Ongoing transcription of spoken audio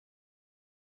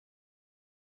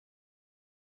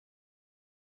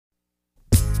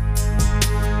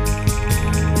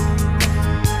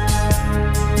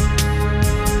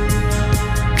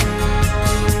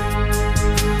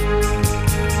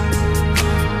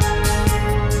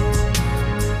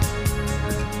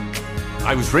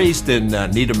I was raised in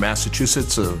Needham,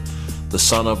 Massachusetts, the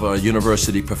son of a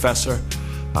university professor.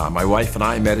 My wife and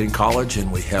I met in college, and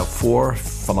we have 4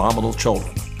 phenomenal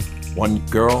children, 1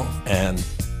 girl and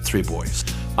 3 boys.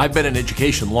 I've been in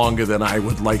education longer than I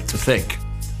would like to think,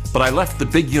 but I left the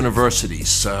big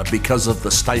universities because of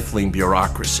the stifling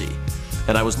bureaucracy.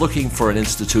 And I was looking for an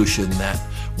institution that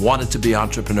wanted to be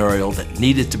entrepreneurial, that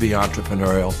needed to be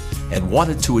entrepreneurial, and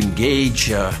wanted to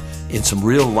engage in some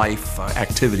real life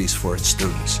activities for its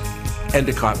students.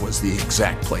 Endicott was the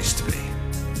exact place to be.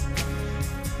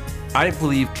 I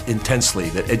believe intensely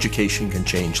that education can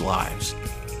change lives.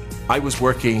 I was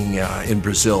working in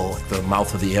Brazil at the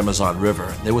mouth of the Amazon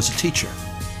River. There was a teacher,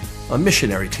 a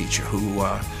missionary teacher, who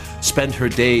spent her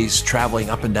days traveling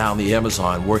up and down the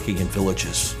Amazon working in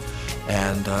villages.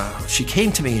 And she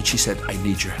came to me and she said, "I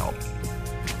need your help."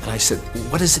 And I said,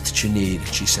 "What is it that you need?"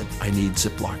 And she said, "I need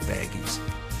Ziploc baggies."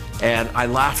 And I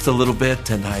laughed a little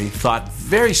bit, and I thought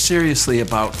very seriously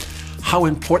about how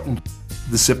important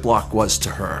the Ziploc was to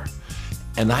her.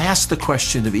 And I asked the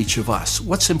question of each of us,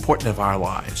 what's important of our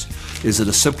lives? Is it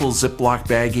a simple Ziploc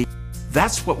baggie?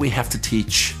 That's what we have to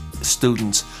teach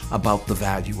students about the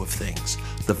value of things,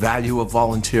 the value of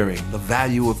volunteering, the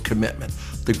value of commitment,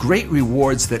 the great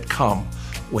rewards that come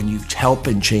when you help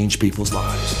and change people's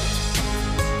lives.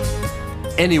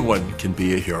 Anyone can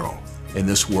be a hero in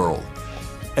this world.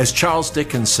 As Charles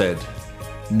Dickens said,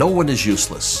 no one is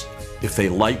useless if they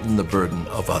lighten the burden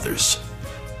of others.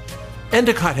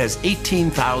 Endicott has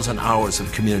 18,000 hours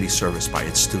of community service by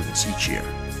its students each year.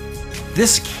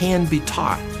 This can be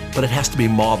taught, but it has to be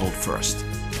modeled first.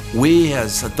 We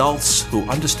as adults who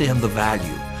understand the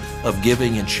value of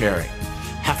giving and sharing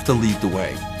have to lead the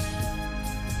way.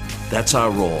 That's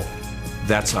our role,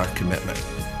 that's our commitment,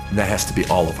 and that has to be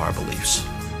all of our beliefs.